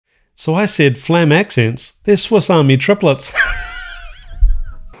So I said, Flam accents? They're Swiss Army triplets.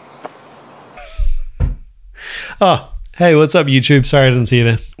 Oh, hey, what's up, YouTube? Sorry I didn't see you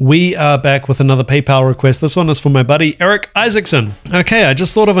there. We are back with another PayPal request. This one is from my buddy, Eric Isaacson. Okay, I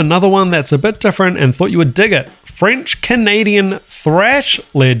just thought of another one that's a bit different and thought you would dig it. French-Canadian thrash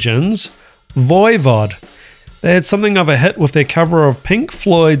legends, VOIVOD. They had something of a hit with their cover of Pink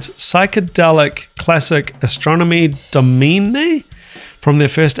Floyd's psychedelic classic Astronomie Domine from their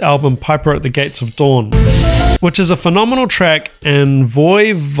first album, Piper at the Gates of Dawn, which is a phenomenal track, and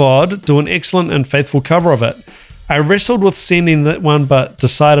VOIVOD do an excellent and faithful cover of it. I wrestled with sending that one, but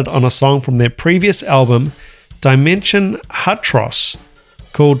decided on a song from their previous album, Dimension Hatros,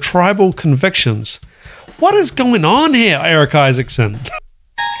 called Tribal Convictions. What is going on here, Eric Isaacson?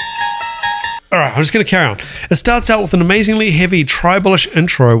 Alright, I'm just going to carry on. It starts out with an amazingly heavy tribalish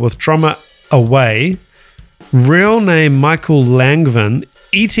intro with drummer Away, real name Michael Langvin,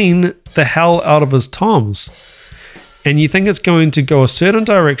 eating the hell out of his toms. And you think it's going to go a certain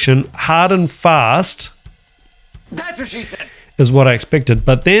direction, hard and fast. That's what she said. Is what I expected.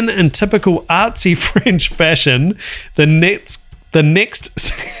 But then in typical artsy French fashion, the next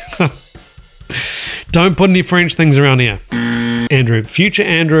don't put any French things around here. Andrew, future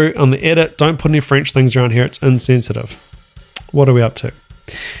Andrew on the edit, don't put any French things around here. It's insensitive. What are we up to?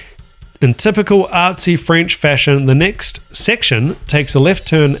 In typical artsy French fashion, the next section takes a left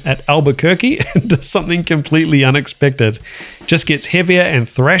turn at Albuquerque and does something completely unexpected. Just gets heavier and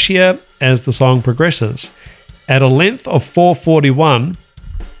thrashier as the song progresses. At a length of 4:41,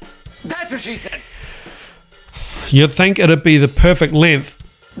 that's what she said. You'd think it'd be the perfect length.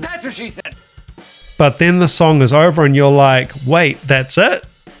 That's what she said. But then the song is over and you're like, wait, that's it?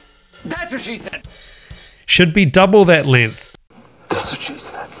 That's what she said. Should be double that length. That's what she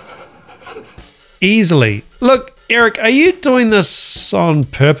said. Easily. Look, Eric, are you doing this on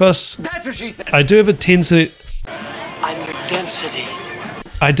purpose? That's what she said. I do have a tendency. I'm your density.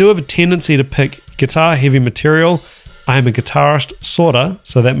 I do have a tendency to pick guitar heavy material. I am a guitarist, sorta,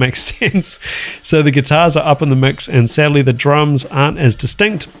 so that makes sense. So the guitars are up in the mix, and sadly the drums aren't as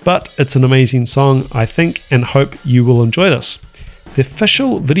distinct, but it's an amazing song, I think, and hope you will enjoy this. The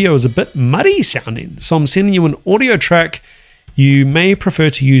official video is a bit muddy sounding, so I'm sending you an audio track. You may prefer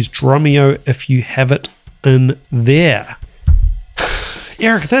to use DRUMEO if you have it in there.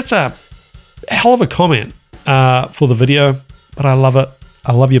 Eric, that's a hell of a comment for the video, but I love it.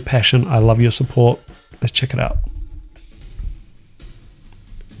 I love your passion. I love your support. Let's check it out.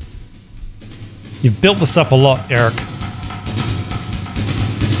 You've built this up a lot, Eric.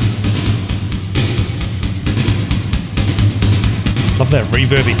 Love that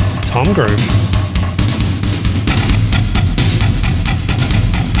reverby tom groove.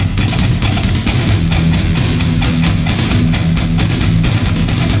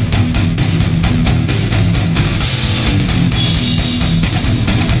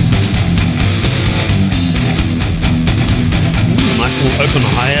 Nice little open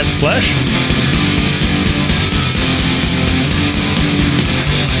hi-hat splash.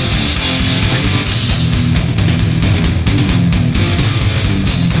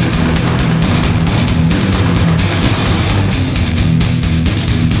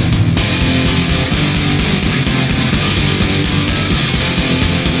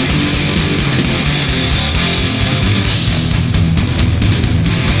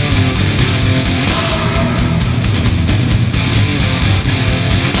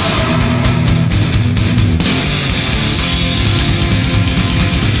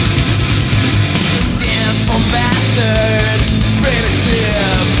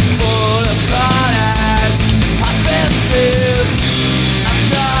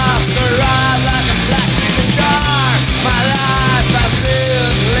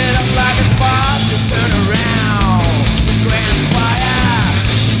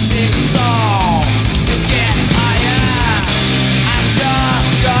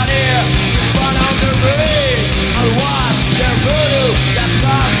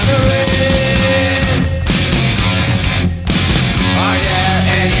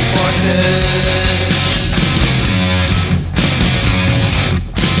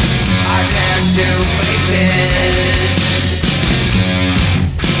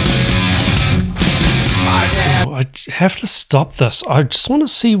 I have to stop this. I just want to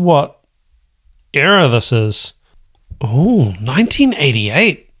see what era this is. Oh,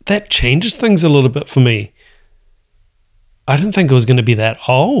 1988. That changes things a little bit for me. I didn't think it was going to be that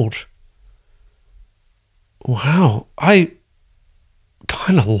old. Wow. I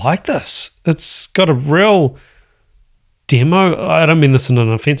kind of like this. It's got a real demo. I don't mean this in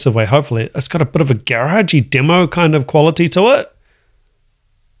an offensive way, hopefully. It's got a bit of a garagey demo kind of quality to it.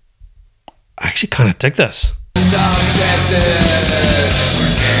 actually kind of dig this.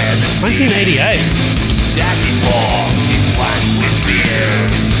 1988. That before it's one with beer.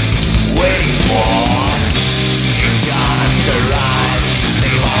 Waiting for it just arrive.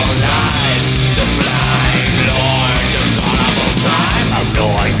 Save our lives. The flying lord, the carnival time. I've no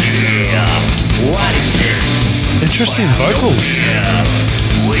idea what it takes. Interesting vocals.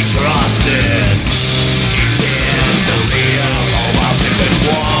 We trusted. It is the real of our second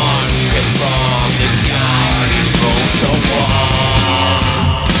wars. And from the sky, it's rolled so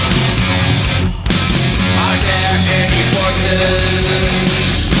far. Are there any forces?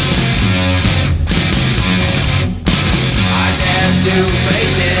 Are there two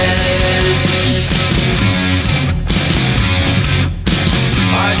faces?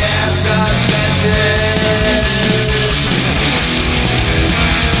 Are there some chances?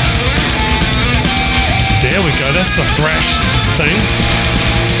 There we go, that's the thrash thing.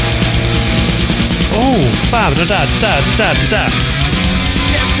 Oh, ba da da da da da da.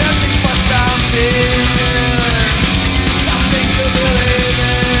 They're searching for something to believe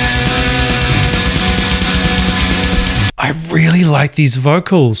in. I really like these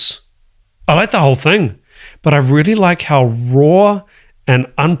vocals. I like the whole thing, but I really like how raw and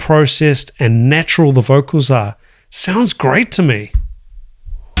unprocessed and natural the vocals are. Sounds great to me.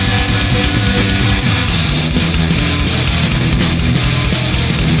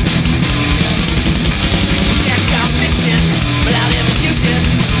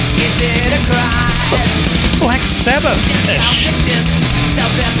 Black Sabbath-ish.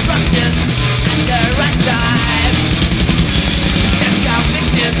 Self-destruction at the right time.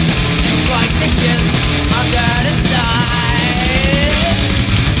 Conviction, exploitation under the side.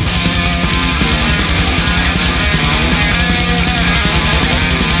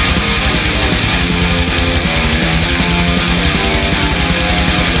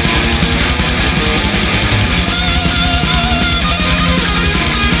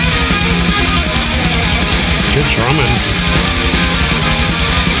 Good drumming.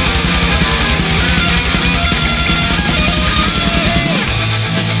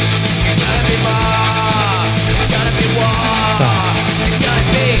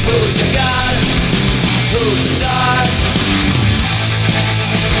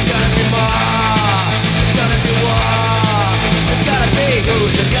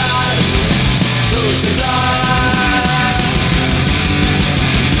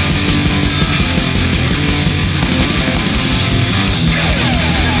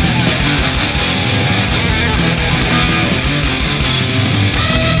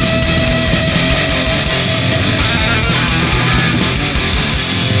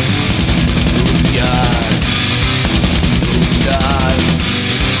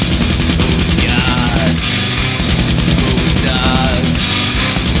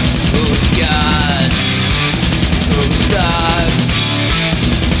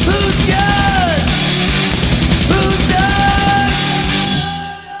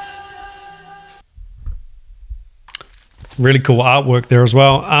 Really cool artwork there as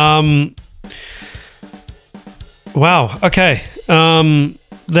well. Wow. Okay.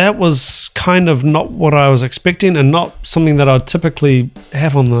 That was kind of not what I was expecting and not something that I'd typically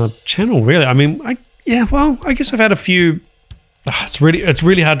have on the channel, really. I mean, I guess I've had a few. It's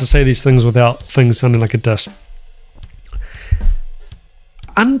really hard to say these things without things sounding like a diss.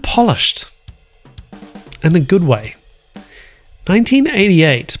 Unpolished in a good way.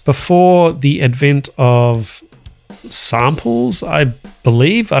 1988, before the advent of samples, I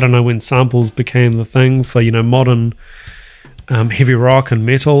believe. I don't know when samples became the thing for, modern heavy rock and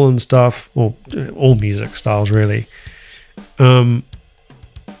metal and stuff, or all music styles really. You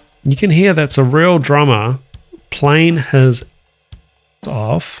can hear that's a real drummer playing his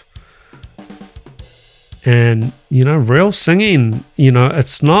off, and real singing.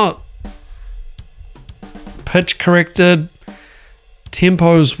 It's not pitch corrected.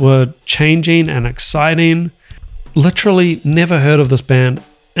 Tempos were changing and exciting. Literally never heard of this band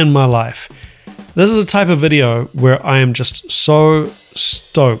in my life. This is a type of video where I am just so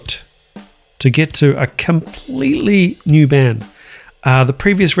stoked to get to a completely new band. The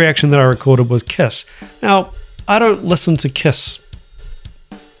previous reaction that I recorded was Kiss. Now, I don't listen to Kiss.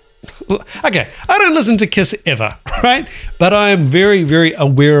 Okay, I don't listen to Kiss ever, right? But I am very, very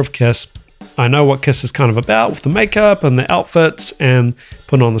aware of Kiss. I know what Kiss is kind of about with the makeup and the outfits and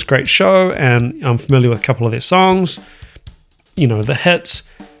putting on this great show, and I'm familiar with a couple of their songs, the hits.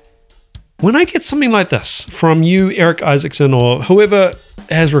 When I get something like this from you, Eric Isaacson, or whoever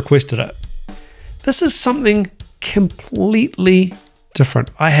has requested it, this is something completely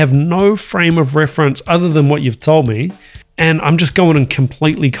different. I have no frame of reference other than what you've told me, and I'm just going in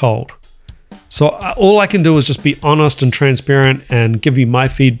completely cold. So all I can do is just be honest and transparent and give you my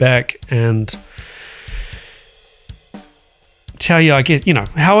feedback and tell you, I guess,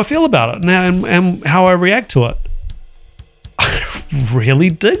 how I feel about it and how I react to it. I really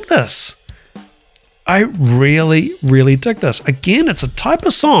dig this. I really, really dig this. Again, it's a type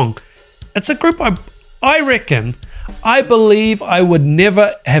of song. It's a group I believe I would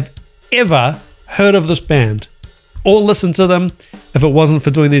never have ever heard of this band or listened to them if it wasn't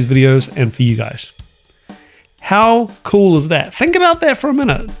for doing these videos and for you guys. How cool is that? Think about that for a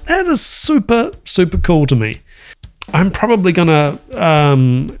minute. That is super, super cool to me. I'm probably gonna,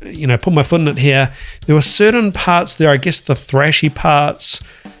 put my foot in it here. There were certain parts there, I guess the thrashy parts,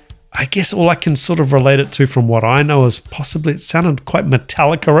 I guess all I can sort of relate it to from what I know is possibly it sounded quite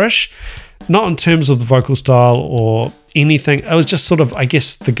Metallica-ish, not in terms of the vocal style or anything. It was just sort of, I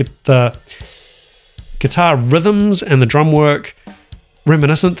guess, the guitar rhythms and the drum work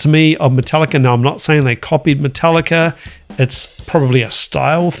reminiscent to me of Metallica. Now, I'm not saying they copied Metallica. It's probably a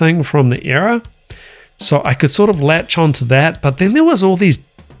style thing from the era. So I could sort of latch onto that, but then there was all these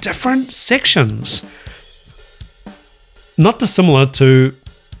different sections. Not dissimilar to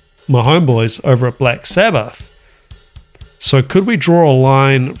my homeboys over at Black Sabbath. So could we draw a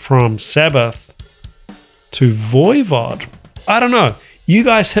line from Sabbath to VOIVOD? I don't know. You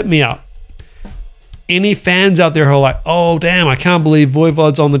guys hit me up. Any fans out there who are like, oh damn, I can't believe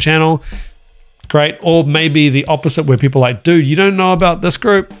VOIVOD's on the channel. Great. Or maybe the opposite where people are like, dude, you don't know about this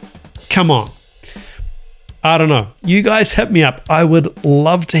group? Come on. I don't know. You guys hit me up. I would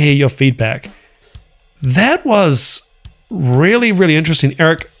love to hear your feedback. That was really, really interesting.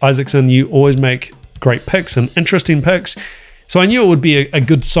 Eric Isaacson, you always make great picks and interesting picks. So I knew it would be a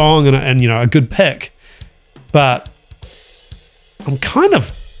good song and a good pick. But I'm kind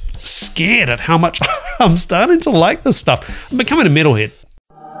of scared at how much I'm starting to like this stuff. I'm becoming a metalhead.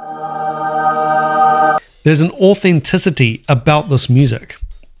 There's an authenticity about this music.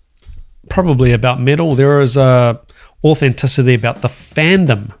 Probably about metal. There is a authenticity about the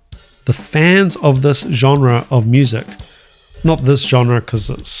fandom, the fans of this genre of music. Not this genre because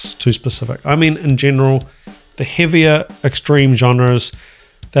it's too specific. I mean, in general, the heavier extreme genres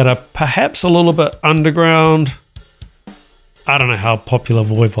that are perhaps a little bit underground. I don't know how popular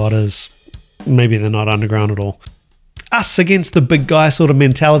VOIVOD is. Maybe they're not underground at all. Us against the big guy sort of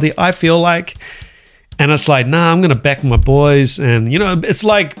mentality, I feel like. And it's like, nah, I'm going to back my boys. And, it's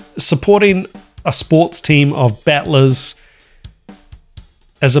like supporting a sports team of battlers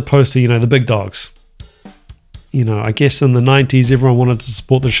as opposed to, the big dogs. I guess in the 90s, everyone wanted to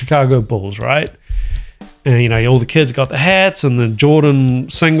support the Chicago Bulls, right? And, all the kids got the hats and the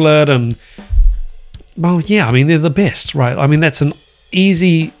Jordan singlet. And, well, yeah, I mean, they're the best, right? I mean, that's an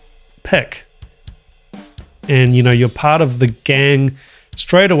easy pick. And, you're part of the gang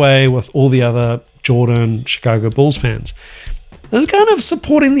straight away with all the other Jordan, Chicago Bulls fans. It's kind of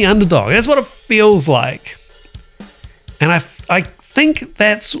supporting the underdog. That's what it feels like. And I think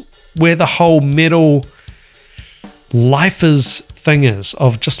that's where the whole metal lifers thing is,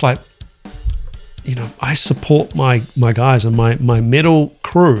 of just like, I support my guys and my metal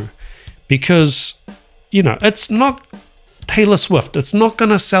crew because, it's not Taylor Swift. It's not going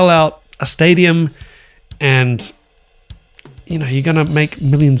to sell out a stadium and, you're going to make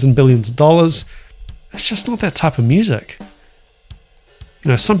millions and billions of dollars. It's just not that type of music.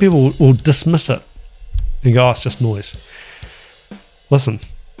 Some people will dismiss it and go, oh, it's just noise. Listen,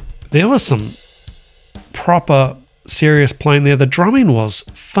 there was some proper serious playing there. The drumming was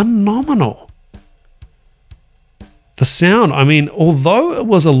phenomenal. The sound, I mean, although it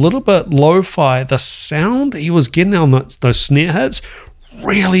was a little bit lo-fi, the sound he was getting on those snare hits,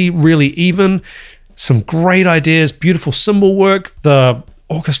 really, really even. Some great ideas, beautiful cymbal work, the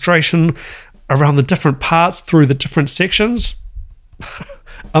orchestration around the different parts through the different sections.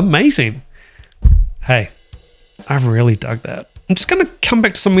 Amazing. Hey, I really dug that. I'm just going to come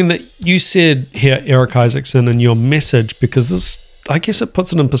back to something that you said here, Eric Isaacson, in your message, because this, I guess it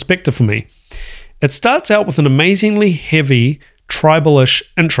puts it in perspective for me. It starts out with an amazingly heavy, tribal-ish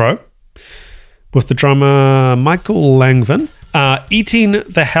intro with the drummer Michael Langvin eating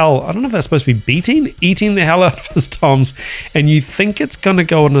the hell, I don't know if that's supposed to be eating the hell out of his toms, and you think it's going to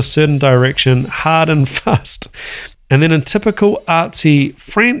go in a certain direction, hard and fast. And then in typical artsy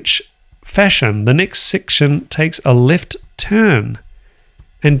French fashion, the next section takes a left turn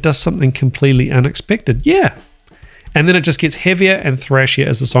and does something completely unexpected. Yeah. And then it just gets heavier and thrashier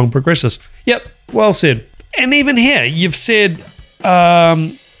as the song progresses. Yep, well said. And even here, you've said at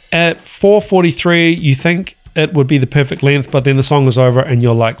 4:43, you think it would be the perfect length, but then the song is over and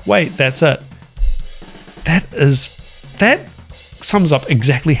you're like, wait, that's it. That sums up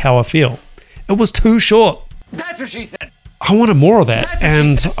exactly how I feel. It was too short. That's what she said. I wanted more of that, That's what she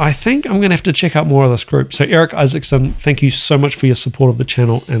and said. I think I'm going to have to check out more of this group. So Eric Isaacson, thank you so much for your support of the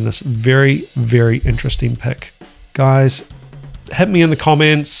channel and this very, very interesting pick. Guys, hit me in the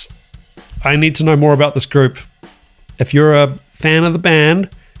comments. I need to know more about this group. If you're a fan of the band,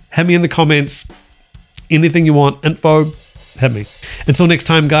 hit me in the comments. Anything you want, info, hit me. Until next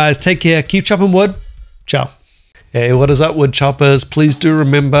time, guys, take care. Keep chopping wood. Ciao. Hey, what is up, wood choppers? Please do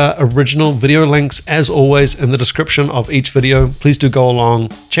remember original video links, as always, in the description of each video. Please do go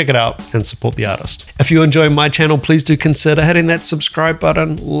along, check it out, and support the artist. If you enjoy my channel, please do consider hitting that subscribe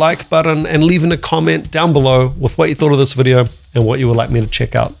button, like button, and leaving a comment down below with what you thought of this video and what you would like me to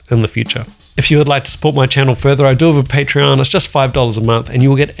check out in the future. If you would like to support my channel further, I do have a Patreon. It's just $5 a month and you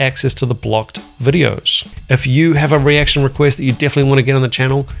will get access to the blocked videos. If you have a reaction request that you definitely want to get on the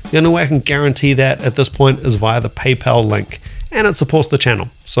channel, the only way I can guarantee that at this point is via the PayPal link, and it supports the channel.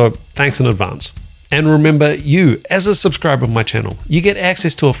 So thanks in advance. And remember, you, as a subscriber of my channel, you get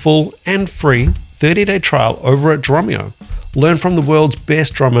access to a full and free 30-day trial over at DRUMEO. Learn from the world's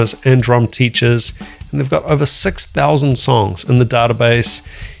best drummers and drum teachers, and they've got over 6,000 songs in the database.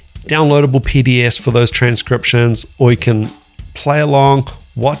 Downloadable PDFs for those transcriptions, or you can play along,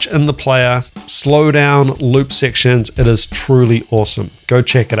 watch in the player, slow down loop sections. It is truly awesome. Go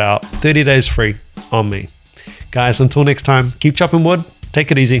check it out. 30 days free on me. Guys, until next time, keep chopping wood. Take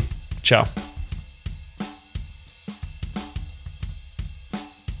it easy. Ciao.